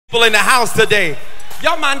In the house today.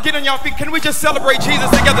 Y'all mind getting on your feet? Can we just celebrate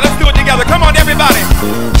Jesus together? Let's do it together. Come on, everybody.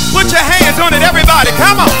 Put your hands on it, everybody.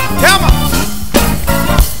 Come on. Come on.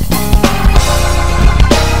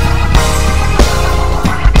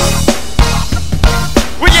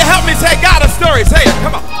 Will you help me say, got a story? Say it.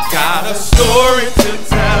 Come on. Got a story to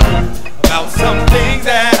tell about some things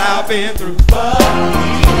that I've been through. But I'm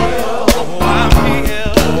healed. Oh, I'm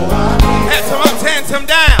healed. Oh, I'm healed. Had some ups and some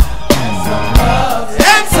downs.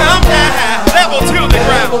 And some down, level to the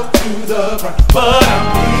ground. But I'm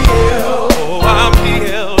healed. Oh, I'm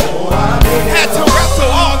healed. Had to wrestle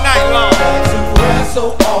all night long.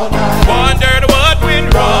 Wondered what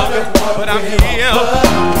went wrong, but I'm healed.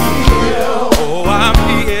 Oh, I'm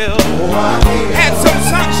healed. Had some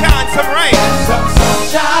sunshine, some rain.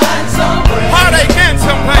 Heartache and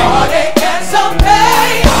some pain.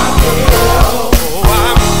 I'm healed.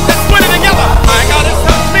 Oh, let's put it together. My God has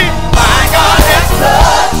touched me. My God has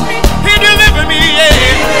touched me. He delivered me,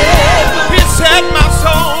 yeah. He set my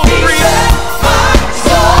soul free.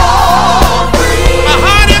 My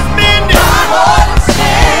heart is mended.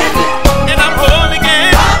 And I'm whole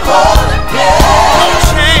again. No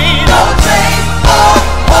chains.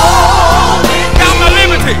 Got my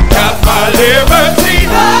liberty. Got my liberty.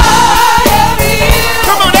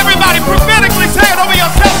 Come on, everybody, prophetically say it over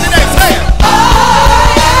yourself today. Say it.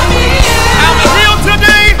 I'm healed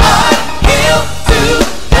today.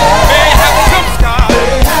 May have some scars.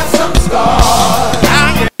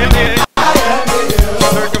 I am healed.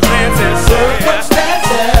 Circumstances.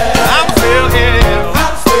 I'm still healed.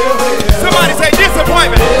 Somebody say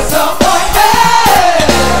disappointment.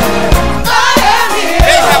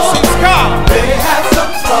 They have some scars.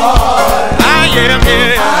 I am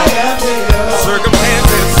healed.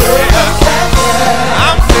 Circumstances.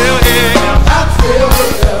 I'm still healed.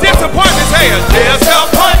 Disappointment. Say it.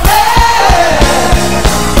 Disappointment.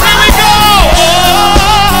 Here we go.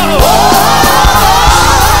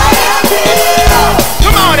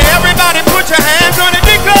 Come on, everybody, put your hands on it.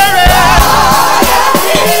 Declare it.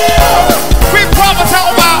 We prophesy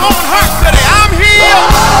over our own hearts today. I'm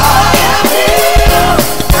healed.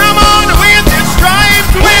 Come on, with His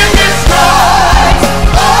stripes, with His stripes.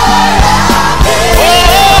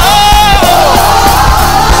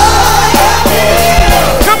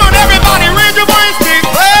 Come on, everybody, raise your voice,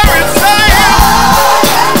 declare it, say it.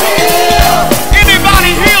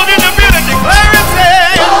 Anybody healed in the building, declare it, say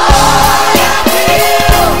it.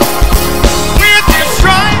 With His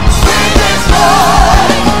stripes.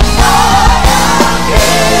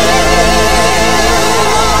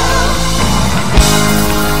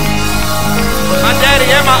 My daddy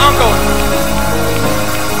and my uncle,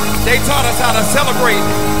 they taught us how to celebrate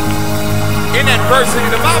in adversity.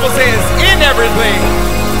 The Bible says, in everything,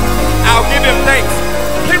 I'll give Him thanks.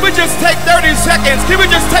 Can we just take 30 seconds? Can we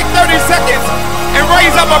just take 30 seconds and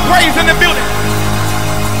raise up a praise in the building?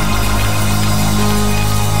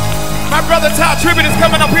 My brother Todd Tribbett is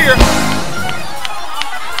coming up here.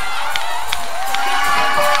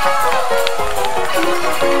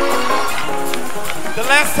 The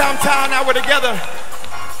last time Todd and I were together,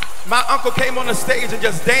 my uncle came on the stage and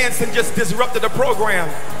just danced and just disrupted the program.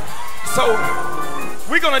 So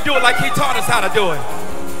we're gonna do it like he taught us how to do it.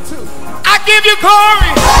 I give you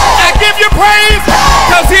glory, I give you praise,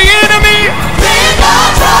 cause the enemy did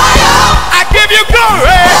not triumph. I give you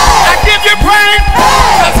glory, I give you praise,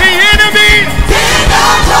 cause the enemy did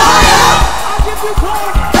not triumph. I give you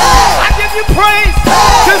glory, I give you praise,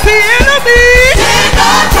 cause the enemy did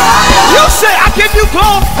not triumph. You say I give you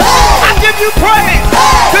glory, I give you praise,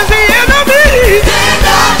 cause the enemy did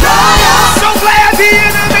not triumph. So glad the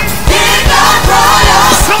enemy did not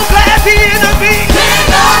triumph. So glad the enemy did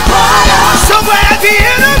not triumph. So glad the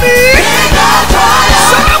enemy did not triumph.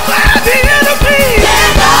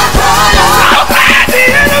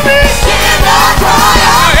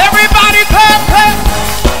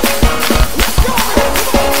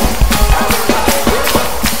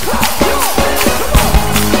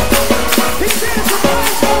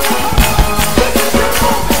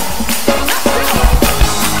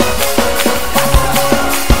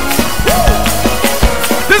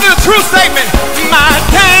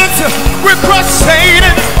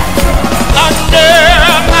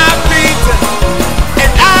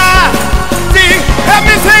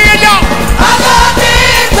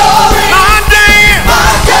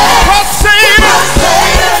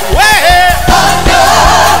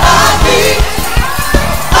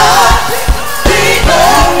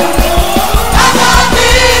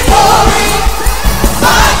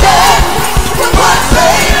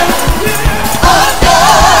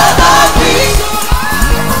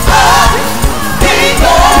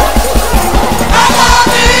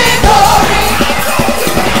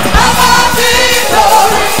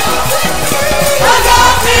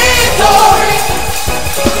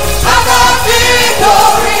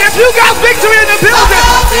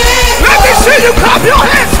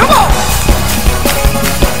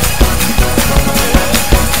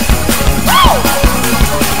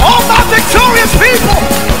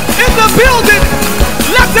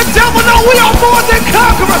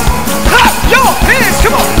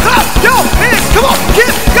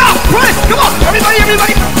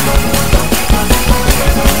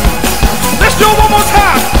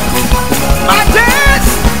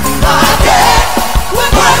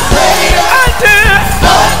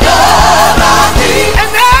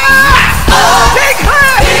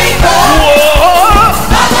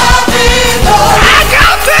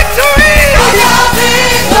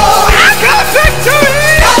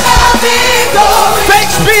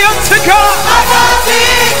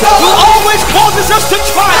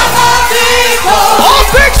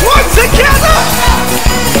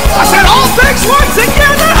 things work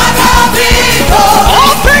together.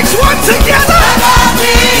 All things work together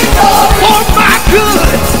for my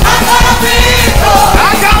good.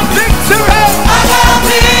 I got victory.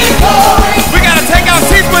 We gotta take our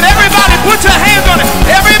seats, but everybody put your hands on it.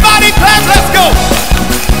 Everybody clap, let's go.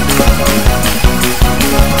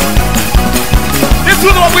 This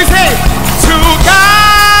is what we say. To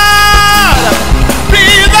God be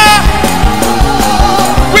the,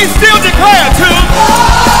 we still declare to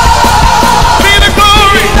be the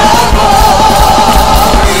glory.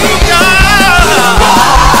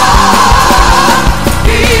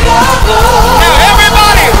 Now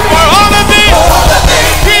everybody, for all the things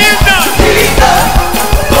He's done.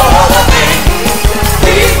 For all the things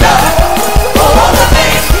He's done. For all the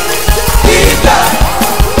things He's done.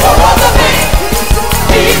 For all the things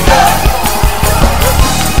He's done.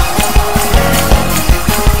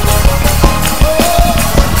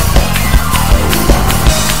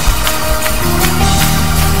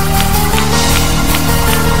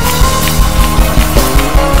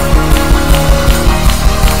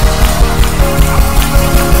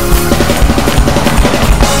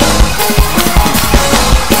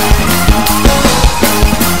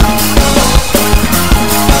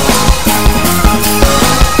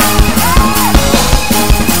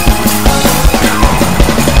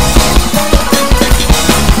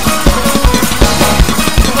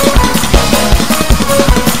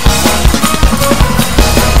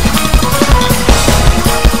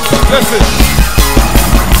 Listen,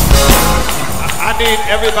 I need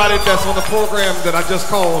everybody that's on the program that I just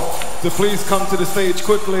called to please come to the stage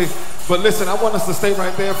quickly. But listen, I want us to stay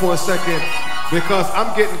right there for a second because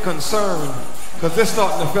I'm getting concerned because it's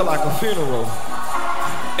starting to feel like a funeral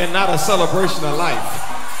and not a celebration of life.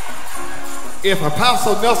 If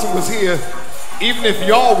Apostle Nelson was here, even if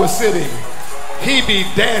y'all were sitting, he'd be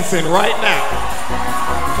dancing right now.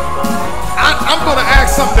 I'm gonna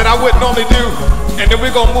ask something that I wouldn't normally do, and then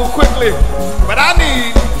we're gonna move quickly. But I need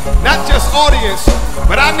not just audience,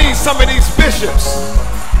 but I need some of these bishops.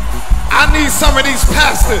 I need some of these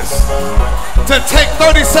pastors to take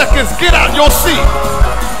 30 seconds, get out your seat,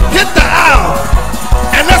 hit the aisle,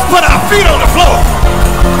 and let's put our feet on the floor.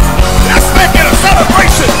 Let's make it a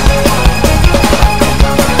celebration.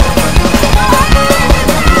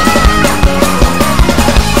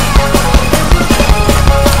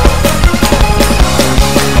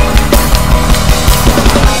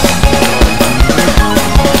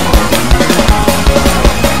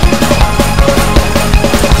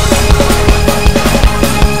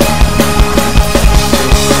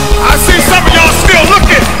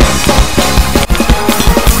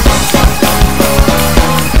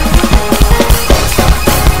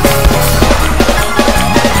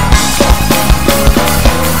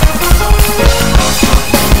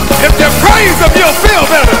 You'll feel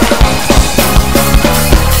better.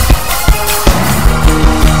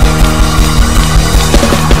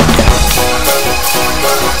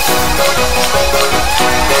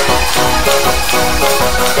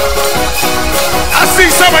 I see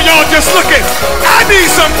some of y'all just looking. I need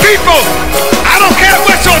some people. I don't care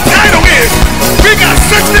what your title is. We got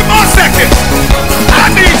 60 more seconds. I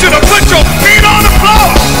need you to put your feet on the floor.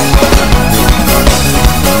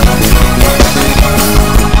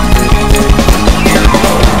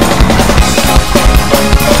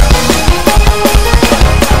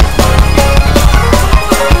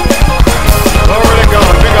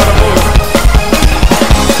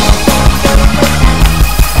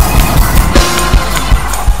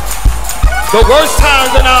 The worst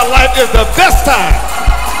times in our life is the best time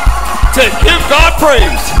to give God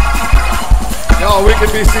praise. Y'all, we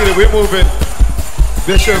can be seated. We're moving.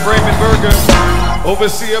 Bishop Raymond Berger,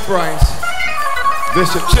 Overseer Bryce,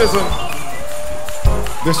 Bishop Chisholm,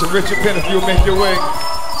 Bishop Richard Penn, if you'll make your way.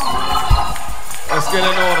 Let's get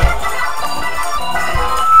in order.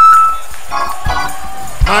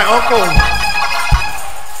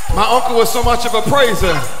 My uncle was so much of a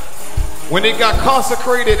praiser. When he got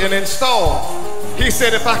consecrated and installed, he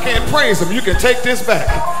said, if I can't praise him, you can take this back.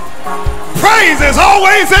 Praise is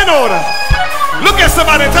always in order. Look at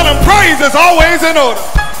somebody and tell them praise is always in order.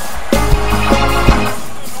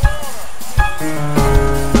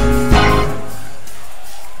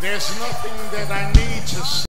 There's nothing that I need to say.